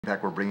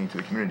impact we're bringing to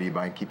the community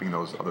by keeping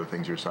those other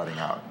things you're citing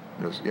out.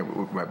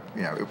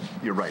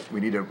 You're right. We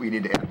need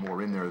to add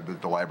more in there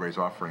that the library's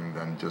offering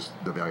than just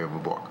the value of a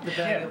book.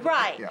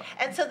 Right. Yeah.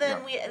 And so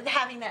then we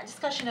having that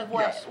discussion of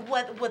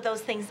what would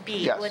those things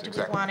be? Yes, what do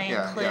exactly. we want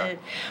to include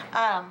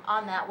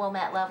on that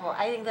Wilmette level?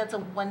 I think that's a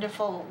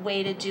wonderful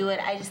way to do it.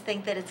 I just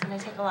think that it's going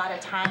to take a lot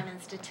of time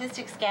and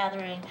statistics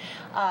gathering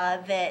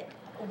that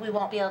we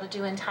won't be able to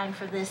do in time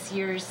for this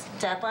year's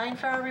deadline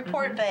for our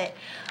report, but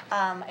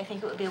I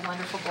think it would be a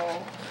wonderful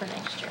goal for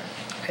next year.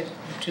 And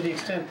to the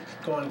extent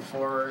going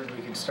forward,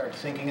 we could start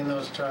thinking in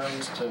those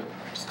terms to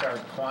start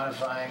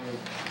quantifying,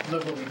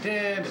 look what we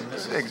did, and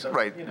this is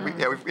right. You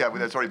know.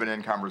 That's already been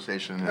in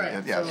conversation.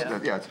 Right.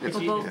 It's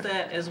both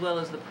that as well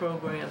as the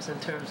programs in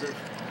terms of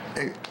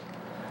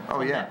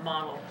that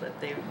model that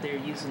they're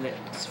using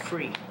that's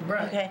free.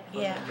 Right. Okay.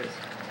 Yeah.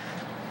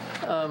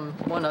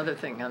 One other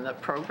thing on the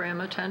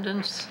program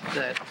attendance,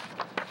 that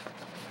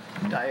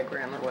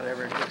diagram or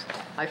whatever it is,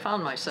 I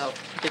found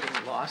myself getting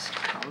lost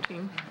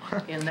counting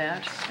in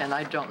that, and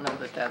I don't know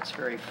that that's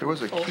very fruitful. There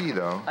was a key,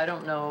 though. I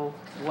don't know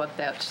what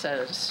that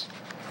says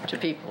to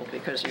people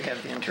because you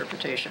have the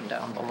interpretation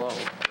down below.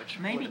 Which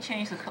Maybe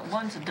change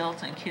one's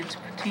adults and kids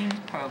teen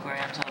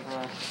programs are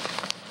the...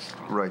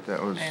 Right,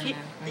 that was...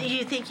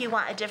 You think you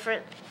want a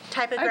different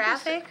type of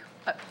graphic?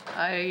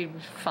 I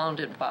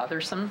found it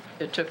bothersome.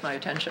 It took my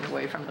attention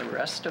away from the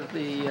rest of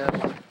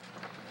the...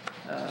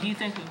 Do you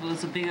think it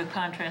was a bigger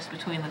contrast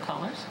between the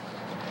colors?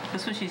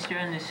 That's what she's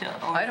trying to show.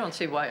 I don't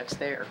see why it's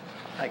there,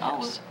 I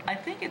guess. I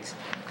think it's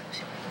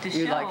to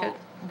You show like it?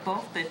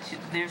 both that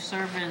they're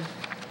serving,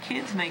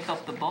 kids make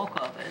up the bulk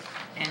of it,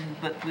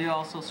 but we're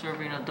also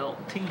serving adult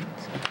and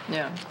teens.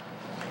 Yeah.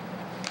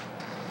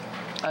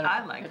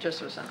 I like it. it.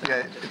 Just was something.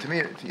 Yeah, to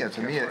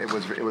me,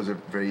 it was a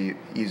very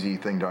easy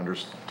thing to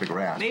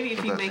grasp. Maybe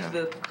if you make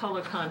the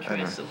color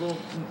contrast a little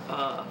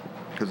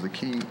because the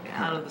key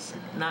out of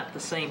not the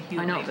same hue.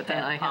 I know, but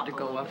then I had to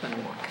go up and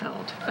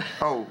count.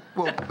 Oh,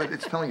 well, but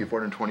it's telling you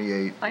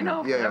 428. I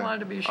know, but I wanted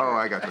to be sure. Oh,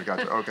 I got you.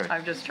 Okay.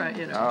 I'm just trying,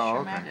 Oh,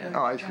 okay. Yeah.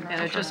 Oh, I see.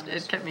 And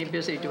it kept me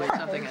busy doing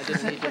something I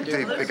didn't need to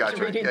do. I got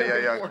you.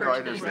 Yeah. No, I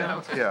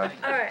understand. Yeah.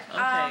 All right.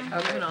 Okay,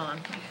 moving on.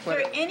 If there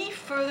are any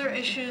further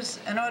issues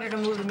in order to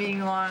move the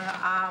meeting along,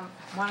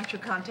 why don't you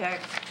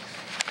contact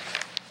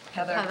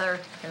Heather?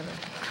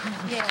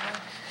 Yeah.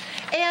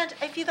 And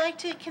if you'd like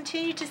to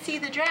continue to see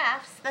the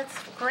drafts, that's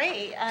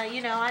great.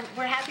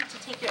 We're happy to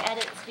take your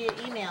edits via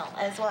email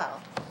as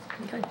well.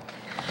 Okay.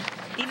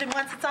 Even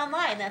once it's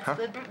online, that's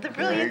the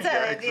brilliance of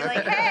it. Be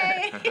like,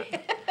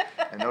 hey.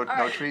 And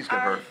no trees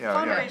get hurt.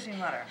 Fundraising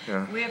letter.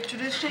 Yeah. We have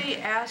traditionally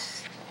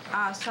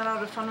sent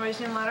out a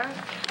fundraising letter.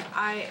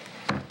 I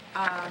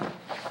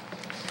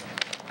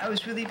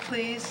was really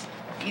pleased.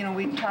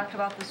 We talked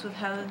about this with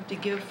Heather to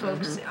give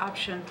folks the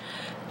option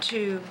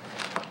to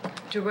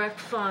direct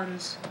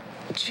funds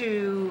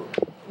to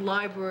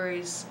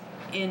libraries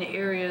in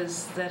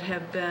areas that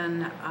have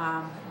been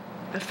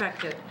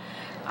affected.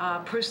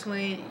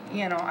 Personally,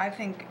 I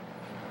think,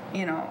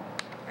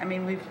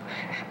 we've,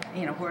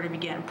 where to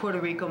begin? Puerto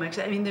Rico,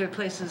 Mexico. There are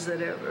places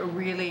that are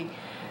really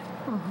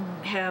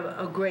have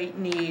a great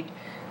need.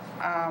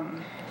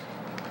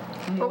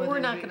 But we're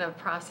not going to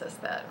process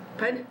that.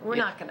 Pardon? We're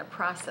not going to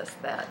process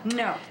that.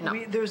 No.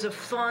 There's a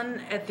fund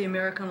at the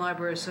American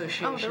Library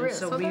Association. Oh, there is.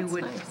 So that's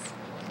would nice.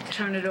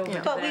 turn it over to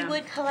them. But we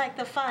would collect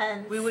the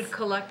funds. We would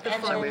collect the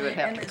and funds. So we would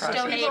have to process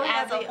donate people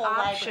have as a the whole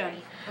option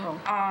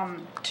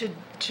library.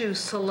 to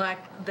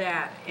select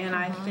that, and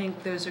I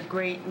think there's a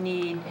great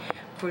need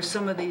for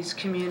some of these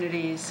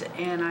communities,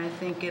 and I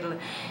think it'll,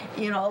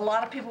 a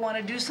lot of people want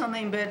to do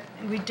something, but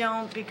we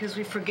don't because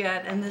we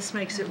forget, and this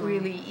makes it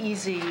really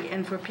easy.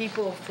 And for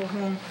people for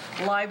whom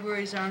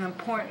libraries are an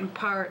important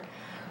part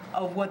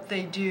of what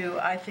they do,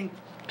 I think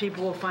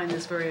people will find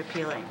this very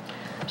appealing.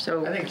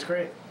 So I think it's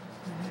great.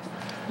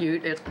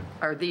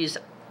 Are these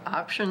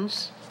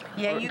options?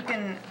 Yeah, you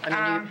can.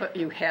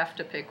 You have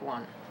to pick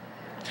one.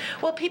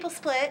 Well, people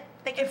split.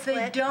 They can If split.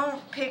 they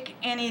don't pick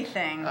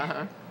anything,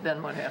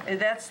 Then what happens?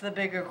 that's the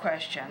bigger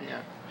question.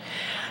 Yeah.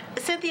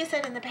 Cynthia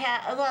said in the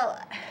past,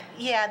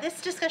 this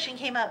discussion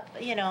came up,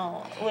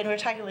 when we were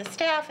talking with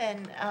staff,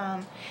 and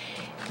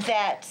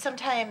that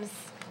sometimes,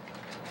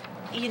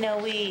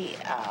 we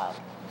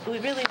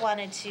really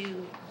wanted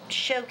to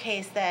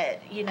showcase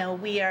that,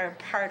 we are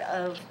part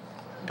of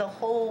the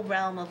whole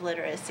realm of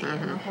literacy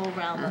and the whole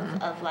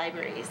realm of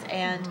libraries.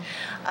 And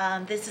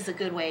this is a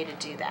good way to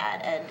do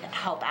that and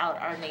help out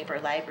our neighbor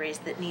libraries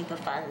that need the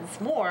funds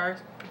more,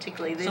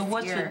 particularly this year. So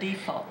what's the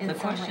default? The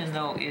question,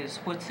 though, is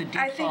what's the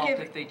I think default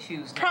if they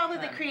choose Probably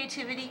next the time?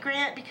 creativity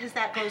grant, because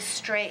that goes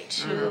straight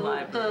to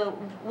library. the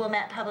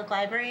Wilmette Public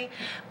Library.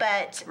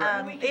 But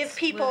We could if split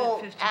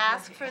people it 50-50.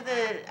 ask for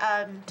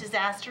the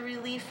disaster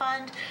relief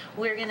fund,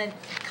 we're going to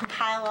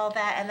compile all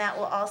that, and that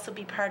will also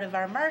be part of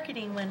our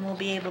marketing when we'll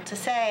be able to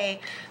say,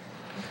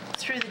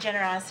 through the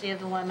generosity of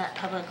the Wilmette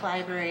Public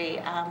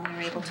Library, we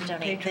were able to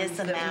donate Patrons this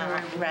that we were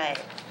amount. able to-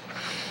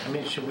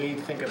 Right. Should we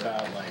think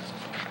about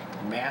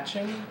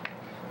matching?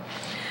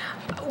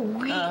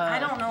 I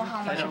don't know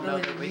how much I don't know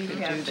ability that we we could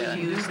have do to that.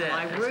 use Do that.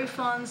 library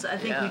funds. I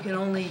think we Yeah. can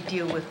only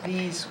deal with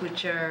these,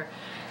 which are,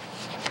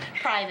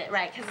 Private,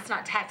 right, because it's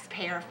not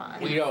taxpayer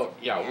funds. We don't,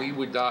 we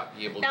would not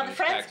be able Now, to the use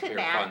Friends could taxpayer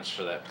match. funds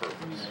for that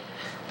purpose.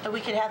 But we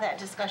could have that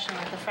discussion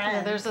with the friends.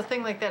 Yeah, there's a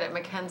thing like that at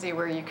Mackenzie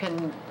where you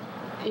can,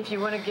 if you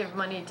want to give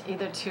money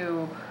either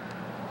to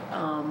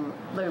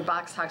the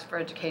box talks for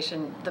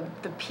education, the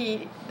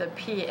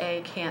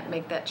PA can't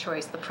make that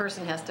choice. The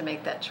person has to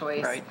make that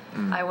choice. Right.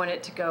 I want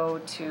it to go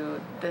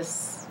to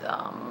this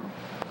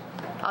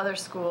other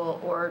school,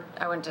 or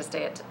I want it to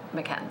stay at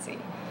Mackenzie.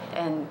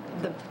 And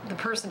the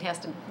person has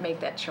to make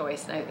that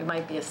choice. And it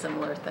might be a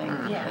similar thing.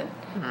 Yeah.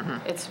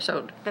 that It's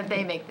So that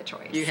they make the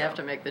choice. you have so.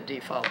 to make the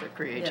default the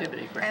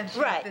creativity I grant.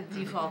 think Right. the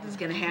default is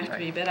gonna have to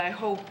be, but I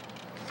hope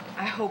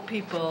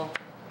people,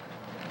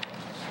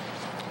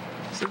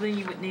 So then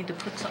you would need to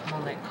put something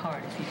on that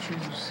card if you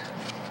choose.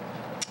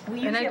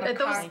 we And usually have a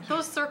card.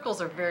 those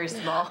circles are very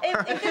small.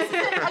 If this is,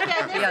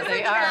 again, this Yeah, is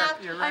they a are.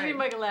 draft. You're I right. need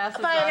my glasses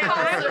But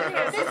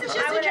on. this is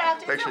just a draft.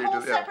 It's Make a sure you whole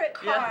do- yeah. separate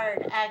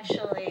card,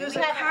 actually. There's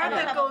We a have- I card don't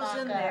that have a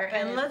goes in mock-up, there, but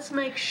and it's- let's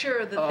make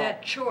sure that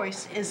that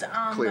choice is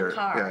on Clear. the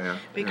card. Yeah, yeah,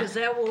 Because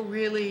that will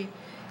really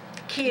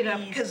key it up,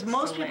 Please because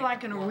most people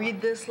aren't select gonna one.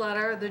 read this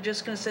letter, they're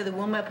just gonna say the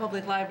Wilmette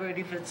Public Library.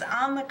 If it's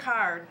on the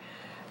card,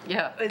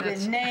 Yeah. with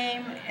that's- the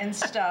name and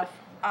stuff,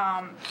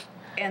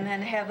 and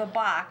then have a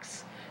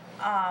box,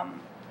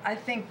 I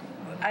think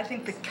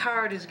the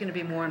card is gonna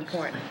be more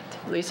important.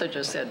 Lisa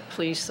just said,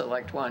 please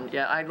select one.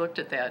 Yeah, I looked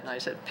at that and I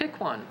said, pick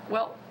one.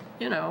 Well,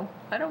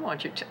 I don't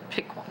want you to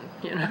pick one,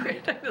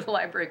 The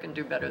library can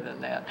do better than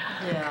that.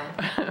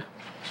 Yeah.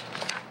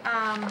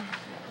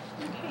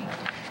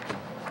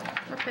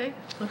 Okay.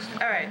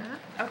 All right,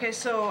 okay,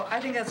 so I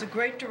think that's a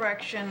great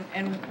direction,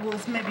 and we'll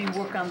maybe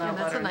work on Yeah, that that's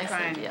letter a and nice try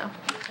and- idea.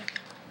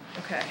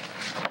 Okay.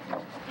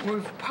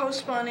 We're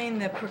postponing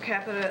the per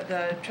capita,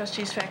 the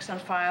trustees facts on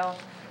file.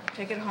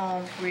 Take it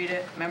home, read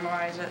it,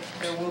 memorize it.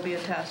 There will be a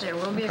test. There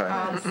will be a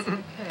Okay. quiz.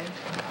 Okay.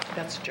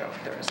 That's a joke,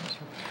 there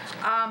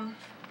isn't.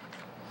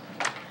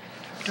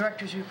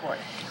 Director's report.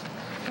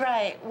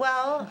 Right.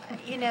 Well,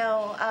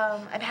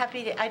 I'm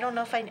happy to. I don't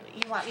know if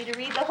you want me to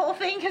read the whole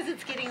thing because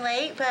it's getting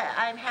late, but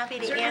I'm happy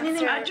to there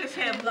anything answer I just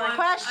have the one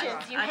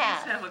questions you I just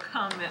have. have a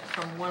comment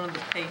from one of the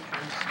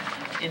patrons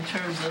in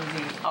terms of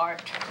the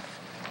art.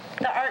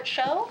 The art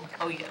show.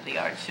 Oh yeah, the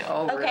art show.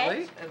 Oh, Okay.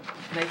 really?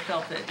 They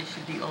felt that it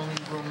should be only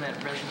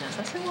Wilmette residents.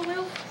 I said,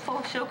 well,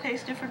 they'll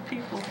showcase different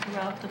people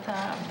throughout the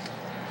time.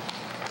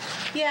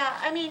 Yeah,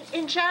 I mean,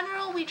 in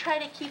general, we try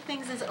to keep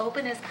things as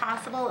open as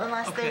possible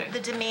unless Okay. the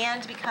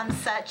demand becomes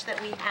such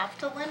that we have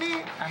to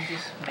limit. I'm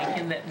just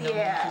making that known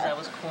Yeah. because I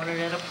was cornered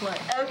at a play.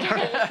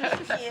 Okay,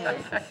 thank you.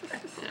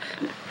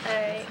 All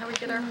right. How we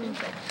get our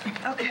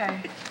feedback. Okay,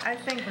 I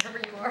think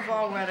we've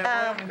all read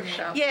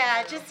it.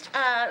 Yeah, just,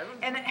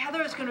 And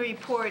Heather is going to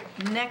report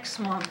next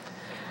month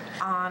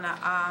on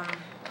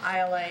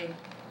ILA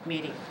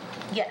meeting,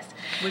 yes.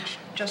 which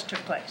just took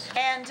place.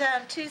 And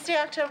Tuesday,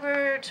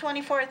 October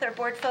 24th are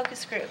board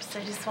focus groups.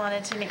 I just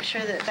wanted to make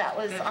sure that that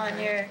was on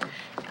your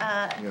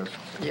Yes.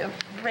 Yep.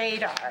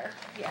 radar.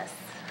 Yes,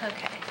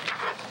 okay.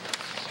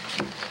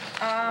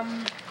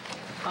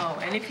 Oh,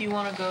 and if you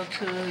want to go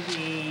to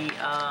the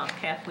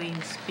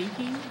Kathleen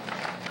speaking,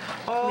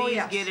 Oh, please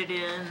yes. get it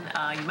in.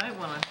 You might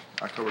want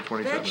to October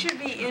 27th. That should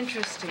be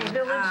interesting.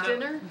 Village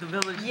dinner? the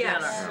village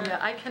Yes. dinner. Yeah,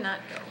 I cannot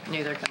go.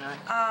 Neither can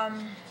I.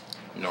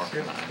 Nor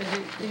can I. Did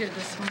you hear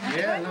this one?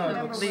 Yeah, no,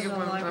 remember it's- League of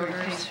Women Library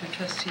Voters. pays for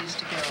trustees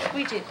to go.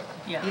 We do.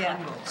 Yeah. Yeah.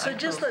 I will. So I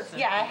just will let's- send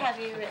Yeah, I you. have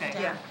you written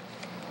Okay. down.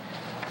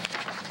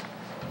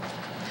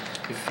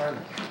 Be fun.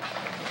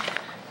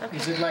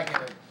 Is it like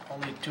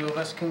only two of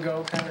us can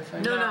go kind of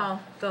thing? No,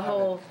 the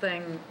whole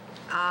thing,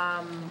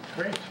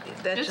 Great.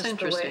 that's It's just the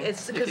interesting way,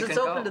 it's, if because you it's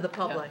can open go. to the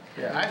public.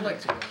 Yeah, I'd like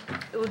to go.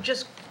 It would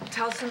just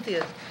tell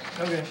Cynthia,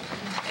 Okay.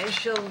 and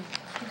she'll,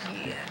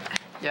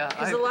 Yeah.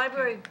 because the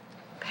library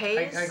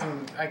pays.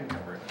 I can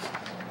cover it.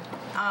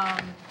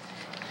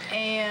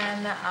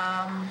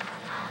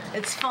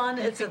 It's fun,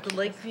 it's at the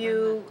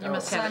Lakeview You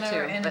must have it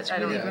Center, too, and but it's I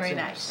don't really know. very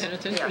Yeah, nice. And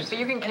it's Yeah, interesting. but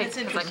you can And take, it's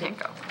because I can't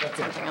go.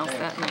 Okay. Something else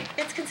that night.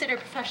 It's considered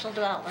professional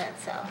development,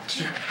 so,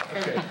 for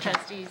the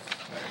trustees.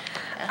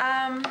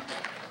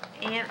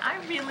 And I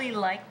really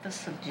like the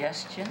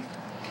suggestion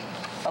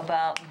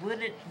about,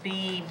 would it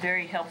be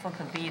very helpful and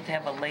convenient to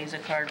have a laser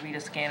card reader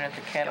scanner at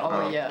the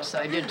catalog? Oh, yes,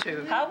 I did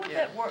too. How would Yeah.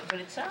 that work? But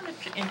it sounded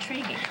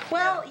intriguing.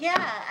 Well,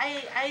 yeah,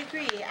 I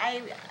agree.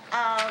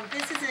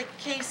 This is a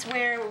case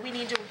where we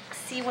need to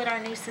see what our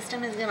new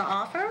system is gonna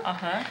offer.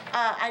 Uh-huh.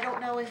 I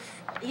don't know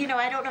if,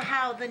 I don't know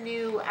how the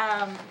new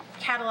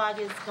catalog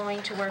is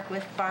going to work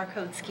with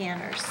barcode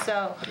scanners.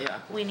 So Yeah.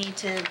 we need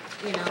to,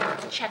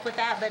 check with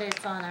that, but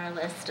it's on our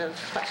list of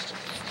questions.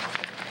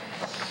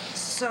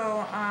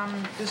 So,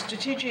 the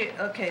strategic,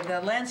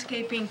 the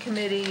landscaping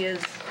committee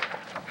is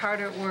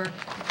hard at work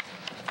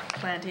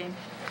planting.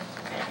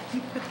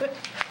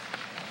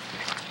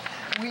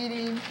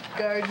 Weeding,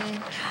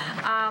 gardening.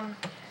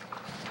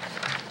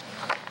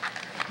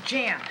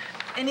 Jan,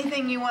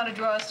 anything you want to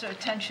draw us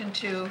attention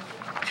to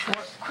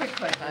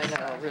quickly. I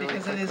know, really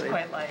Because it is quickly.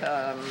 quite light.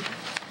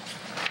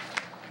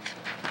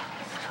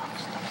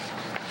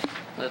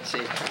 Let's see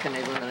if I can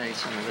eliminate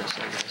some of this,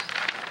 I guess.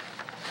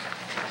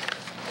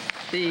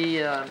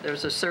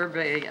 There's a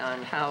survey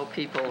on how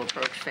people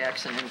approach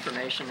facts and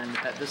information, and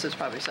this is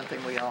probably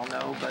something we all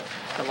know, but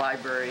the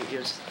library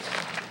is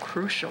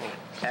crucial,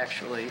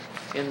 actually,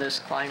 in this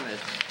climate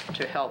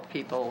to help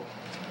people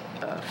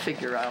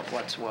figure out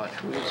what's what,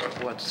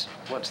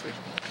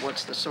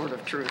 what's the sort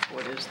of truth,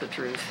 what is the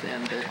truth,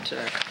 and that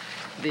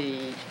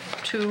the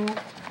two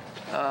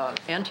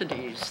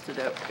entities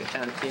that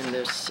in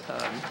this,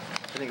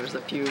 I think it was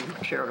the Pew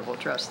Charitable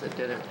Trust that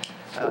did it,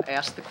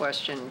 asked the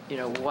question,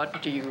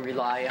 what do you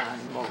rely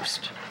on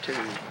most to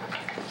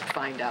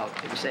find out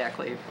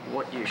exactly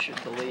what you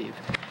should believe?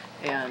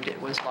 And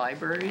it was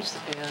libraries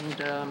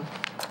and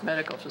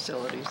medical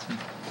facilities.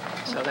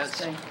 So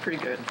that's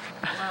pretty good.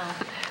 Wow.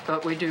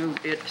 But we do,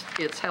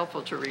 it's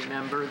helpful to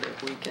remember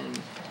that we can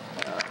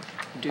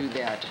do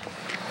that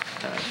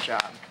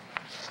job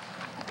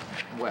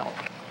well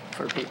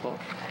for people.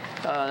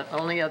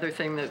 Only other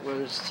thing that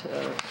was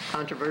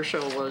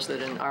controversial was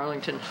that in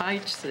Arlington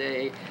Heights,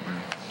 they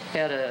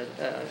had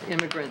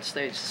immigrants,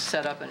 they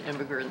set up an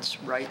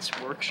immigrants' rights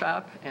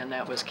workshop, and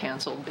that was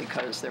canceled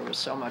because there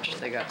was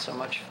they got so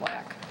much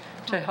flack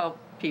to help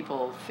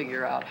people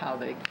figure out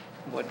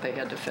what they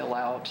had to fill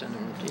out and,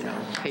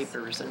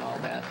 papers and all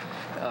that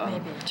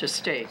to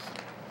stay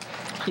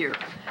here.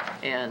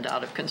 And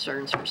out of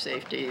concerns for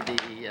safety,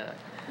 the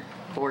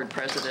board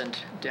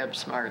president, Deb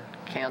Smart,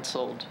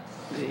 canceled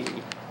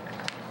the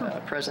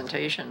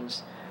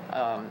presentations.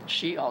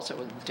 She also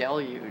was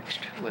deluged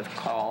with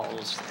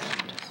calls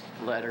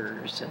and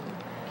letters and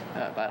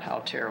about how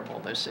terrible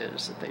this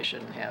is, that they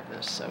shouldn't have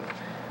this. So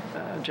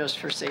just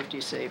for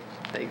safety's sake,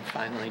 they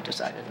finally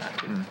decided not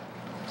to.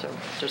 So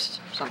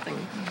just something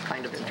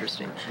kind of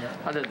interesting.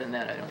 Other than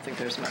that, I don't think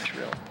there's much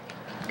real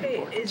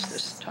importance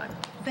this time.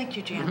 Thank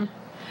you, Jan.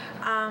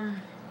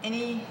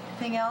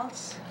 Anything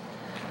else?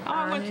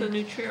 I went to the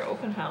New Trier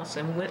open house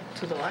and went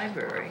to the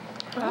library.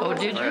 Oh,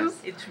 did you?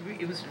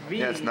 It was really.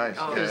 Yeah, it's nice.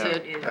 Oh, Yeah.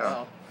 it is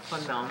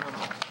phenomenal.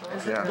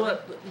 Yeah.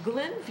 But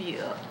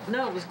Glenview,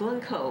 no, it was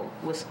Glencoe,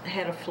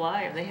 had a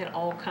flyer. They had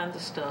all kinds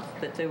of stuff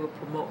that they were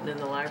promoting in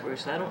the library.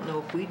 So I don't know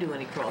if we do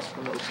any cross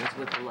promotions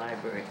with the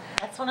library.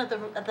 That's one of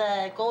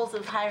the goals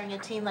of hiring a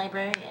teen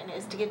librarian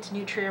is to get to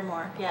New Trier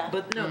more. Yeah.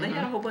 But no, they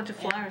had a whole bunch of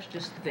flyers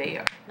just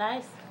there.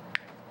 Nice.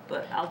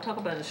 But I'll talk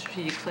about the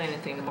strategic planning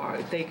thing tomorrow.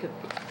 If they could,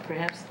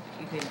 perhaps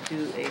you can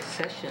do a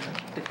session,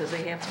 because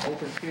they have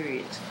open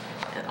periods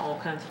and all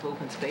kinds of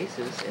open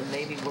spaces, and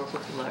maybe work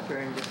with the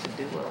librarian just to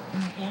do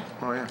Yeah.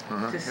 Oh, yeah.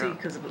 to see,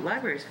 because the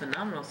library is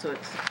phenomenal, so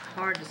it's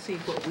hard to see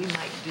what we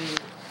might do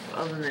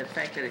other than the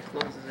fact that it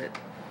closes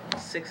at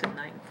 6 at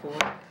night and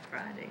 4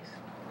 Fridays.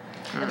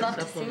 I'd love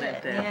to see Supplement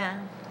it. that. Yeah.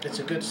 It's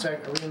a good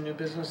seg. Are we in new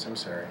business? I'm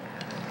sorry.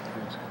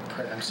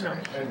 I'm sorry.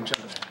 I didn't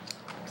jump in.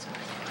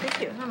 Thank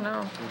you. I don't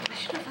know. I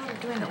should have thought of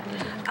doing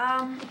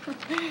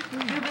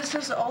that. New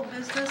business, old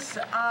business.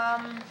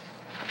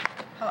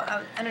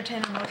 I'll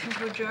entertain a motion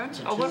to adjourn.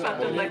 Oh, what about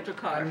the electric A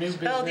cars? new Oh, the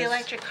business.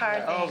 electric car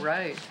thing. Oh,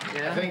 right, I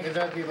yeah. think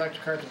that the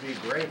electric car would be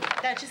great.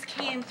 That just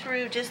came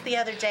through just the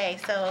other day,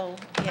 so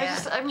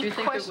yeah. I'm Do you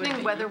think it would questioning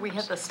be whether we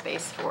have the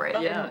space for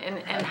it Yeah, and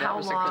that how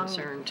was a long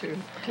concern too.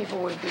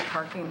 people would be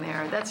parking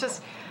there. That's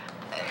just,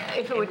 if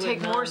it would would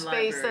take more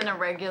space than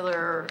non-library. a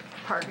regular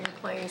parking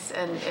place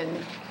and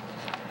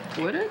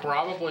Would it?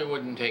 Probably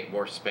wouldn't take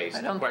more space.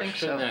 I don't The think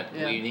question so, that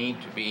yeah. we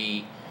need to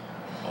be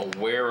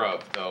aware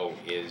of, though,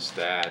 is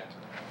that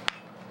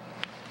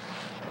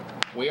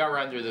we are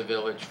under the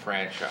village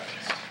franchise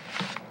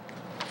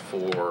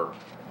for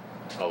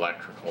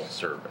electrical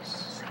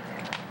service.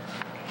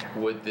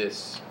 Would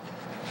this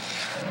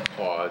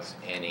cause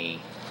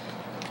any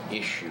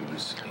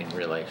issues in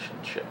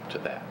relationship to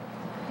that?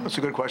 That's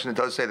a good question. It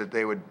does say that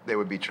they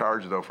would be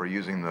charged though for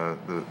using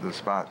the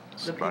spot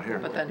here.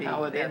 But then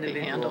how would that be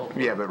Individual. handled?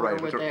 Yeah, but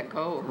right. Where would that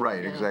go?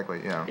 Right, Yeah.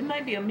 exactly. Yeah. It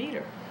might be a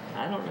meter.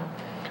 I don't know.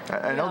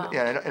 I know.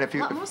 Yeah, and if you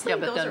mostly Yeah,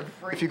 but those then are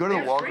free. if you go to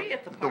the They're free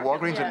at the park.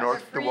 Walgreens Yeah, at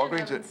North, the they're free at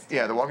Walgreens at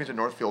Evanston. the Walgreens at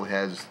Northfield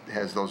has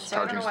those So I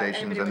don't charging know why stations,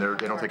 anybody and would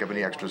they don't take up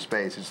any park extra there.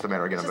 space. It's just a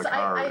matter again of the Just,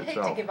 car I hate to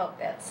itself. give up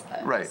that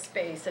Right.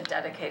 space, a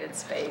dedicated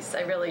space.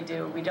 I really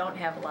do. We don't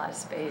have a lot of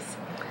space.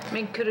 I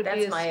mean, could it be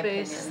That's a my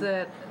space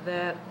opinion.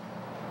 that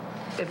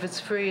if it's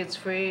free, it's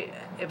free.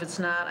 If it's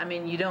not, I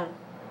mean, you don't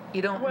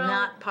Well-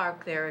 not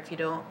park there if you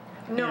don't.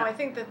 No, you know. I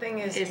think the thing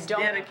is It's you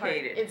don't dedicated.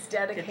 Park, it's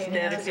dedicated.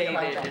 It's to the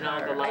electric dedicated in all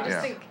the car. I lots. just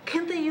Yeah. think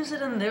Can't they use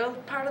it in their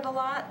part of the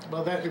lot?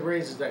 Well, that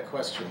raises that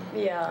question.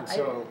 Yeah, And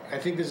so I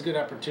think there's a good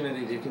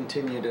opportunity to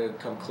continue to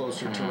come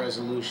closer to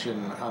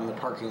resolution on the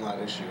parking lot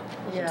issue.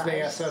 Yeah, Since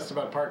they I asked us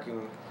about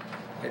parking,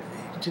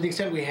 to the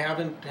extent we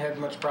haven't had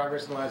much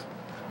progress in the last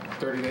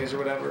 30 days or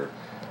whatever,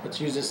 let's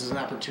use this as an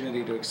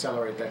opportunity to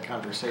accelerate that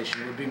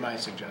conversation, would be my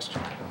suggestion.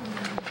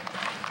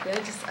 Yeah,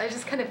 I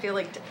just kind of feel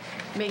like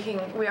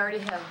we already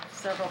have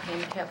several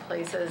handicap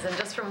places, and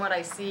just from what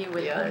I see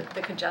with Yeah.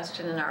 the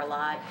congestion in our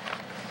lot,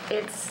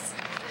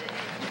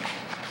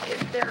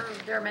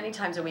 there are many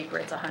times a week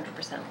where it's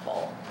 100%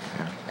 full.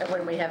 And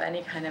when we have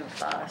any kind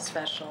of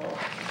special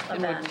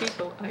And would event.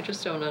 people, I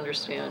just don't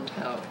understand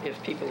how,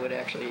 if people would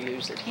actually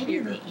use it Maybe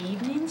in here. the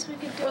evenings we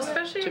could do Well, it.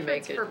 especially To if make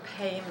it's it- for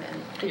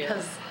payment,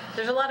 because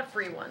there's a lot of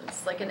free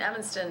ones. Like in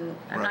Evanston,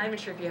 I'm not Right. even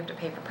sure if you have to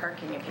pay for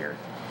parking if you're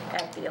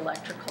at the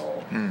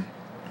electrical. Mm.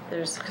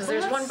 Because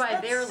there's one by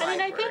their I library.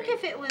 mean, I think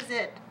if it was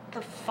at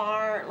the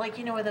far, like,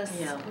 you know, where those,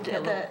 Yeah,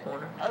 that little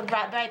corner.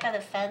 right by the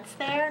fence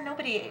there,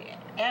 nobody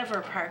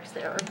ever parks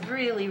there, or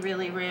really,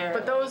 really rare.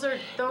 But those are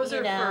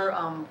You know.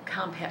 for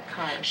compact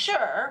cars.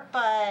 Sure,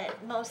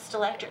 but most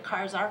electric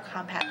cars are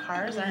compact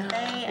cars, aren't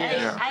they?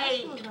 Yeah.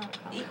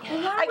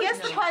 I guess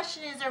the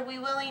question is, are we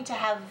willing to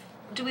have,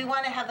 do we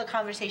want to have a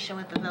conversation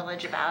with the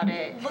village about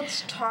it?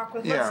 Let's talk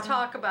with Yeah. Let's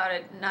talk about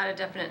it. Not a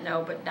definite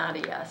no, but not a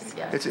yes.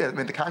 Yes. I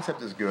mean, the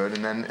concept is good,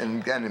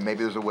 and again,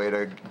 maybe there's a way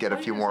to get a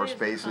All few you more say is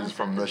the spaces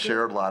from concept the is good.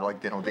 shared lot,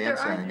 like But Dan there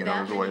saying, aren't you know, that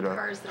there's a way many to.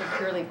 cars that are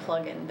purely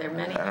plug-in. There are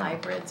many I know.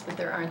 hybrids, but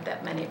there aren't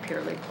that many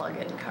purely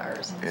plug-in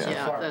cars.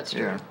 Yeah, far. that's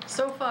true. Yeah.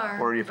 So far.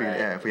 Or if we- but,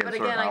 yeah, if we had but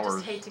certain again, I hours.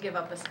 just hate to give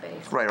up a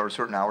space. Right, or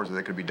certain hours that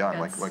it could be done,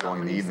 That's like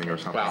going in the so evening or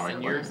many something. Well, like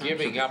and that. you're Should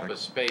giving be up like- a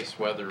space,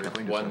 whether it's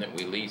Definitely one just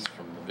that we lease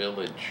from the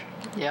village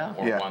Yeah.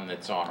 or Yeah. one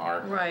that's on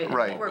our. Right.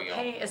 Right. If we're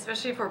paying,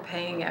 especially if we're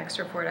paying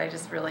extra for it, I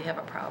just really have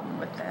a problem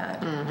with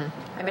that.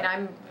 I mean,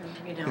 I'm,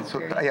 So,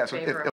 very yeah, in so favor if- of